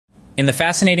In the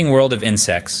fascinating world of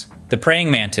insects, the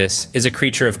praying mantis is a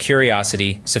creature of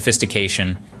curiosity,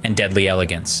 sophistication, and deadly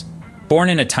elegance. Born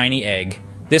in a tiny egg,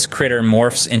 this critter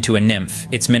morphs into a nymph,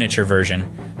 its miniature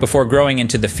version, before growing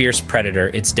into the fierce predator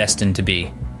it's destined to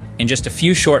be. In just a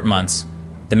few short months,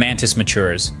 the mantis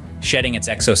matures, shedding its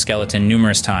exoskeleton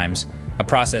numerous times, a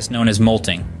process known as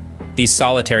molting. These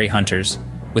solitary hunters,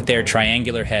 with their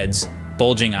triangular heads,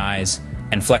 bulging eyes,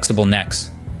 and flexible necks,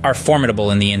 are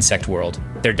formidable in the insect world.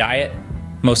 Their diet?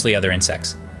 Mostly other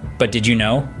insects. But did you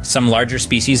know, some larger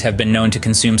species have been known to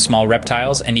consume small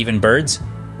reptiles and even birds?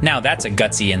 Now that's a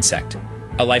gutsy insect.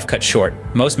 A life cut short,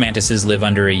 most mantises live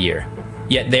under a year.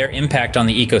 Yet their impact on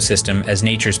the ecosystem as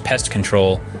nature's pest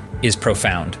control is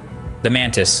profound. The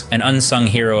mantis, an unsung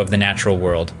hero of the natural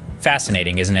world.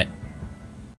 Fascinating, isn't it?